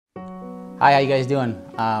Hi, how you guys doing?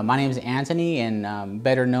 My name is Anthony, and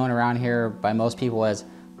better known around here by most people as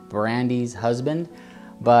Brandy's husband.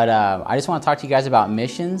 But I just want to talk to you guys about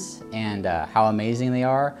missions and how amazing they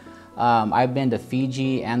are. I've been to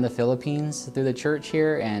Fiji and the Philippines through the church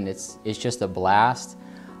here, and it's just a blast.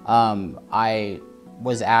 I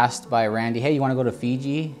was asked by Randy, hey, you want to go to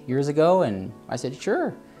Fiji years ago? And I said,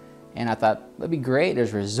 sure. And I thought, that'd be great.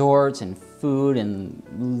 There's resorts and food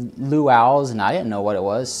and luau's, and I didn't know what it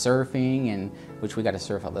was, surfing, and which we got to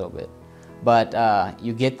surf a little bit. But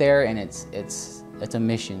you get there, and it's a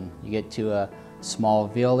mission. You get to a small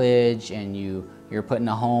village, and you're put in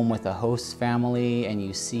a home with a host family, and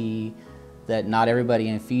you see that not everybody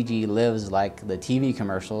in Fiji lives like the TV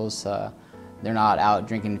commercials. They're not out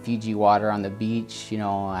drinking Fiji water on the beach, you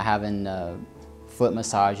know, having foot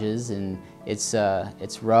massages, and it's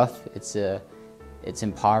rough, it's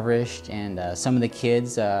impoverished, and some of the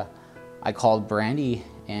kids, I called Brandy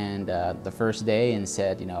and the first day and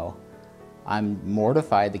said, you know, I'm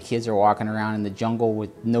mortified. The kids are walking around in the jungle with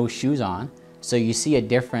no shoes on. So you see a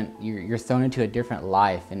different, you're thrown into a different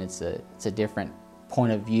life, and it's a different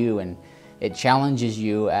point of view, and it challenges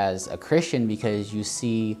you as a Christian because you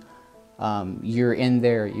see you're in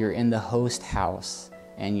there, you're in the host house,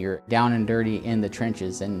 and you're down and dirty in the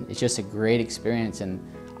trenches, and it's just a great experience. And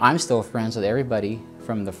I'm still friends with everybody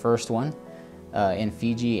from the first one in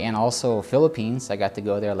Fiji and also Philippines. I got to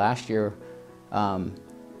go there last year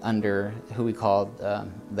under who we called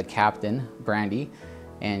the captain, Brandy,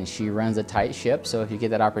 and she runs a tight ship. So if you get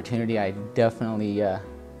that opportunity, I definitely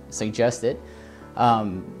suggest it.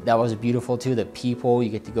 That was beautiful too. The people, you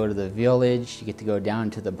get to go to the village, you get to go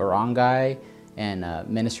down to the barangay and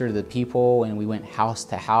minister to the people, and we went house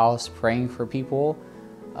to house praying for people.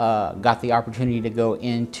 Got the opportunity to go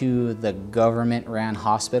into the government-ran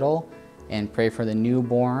hospital and pray for the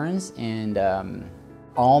newborns, and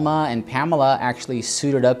Alma and Pamela actually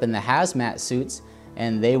suited up in the hazmat suits,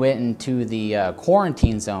 and they went into the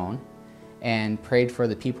quarantine zone and prayed for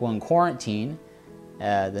the people in quarantine.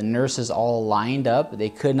 The nurses all lined up. They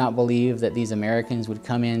could not believe that these Americans would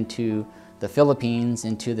come into the Philippines,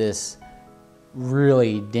 into this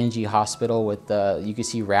really dingy hospital with you could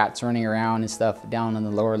see rats running around and stuff down in the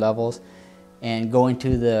lower levels, and go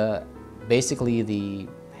into basically the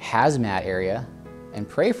hazmat area and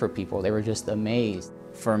pray for people. They were just amazed.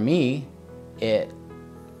 For me, you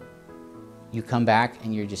come back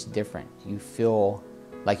and you're just different. You feel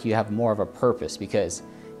like you have more of a purpose because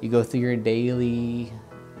you go through your daily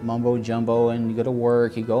mumbo jumbo, and you go to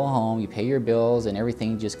work, you go home, you pay your bills, and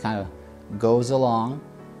everything just kind of goes along.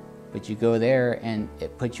 But you go there and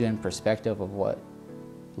it puts you in perspective of what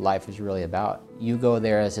life is really about. You go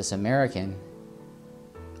there as this American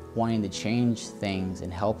wanting to change things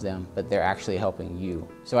and help them, but they're actually helping you.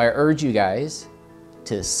 So I urge you guys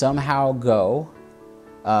to somehow go.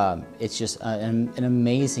 It's just an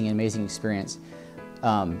amazing, amazing experience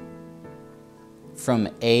from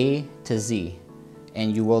A to Z,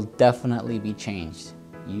 and you will definitely be changed.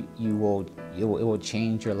 It will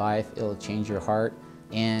change your life, it will change your heart,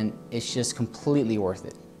 and it's just completely worth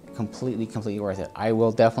it. Completely worth it. I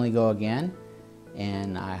will definitely go again,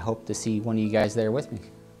 and I hope to see one of you guys there with me.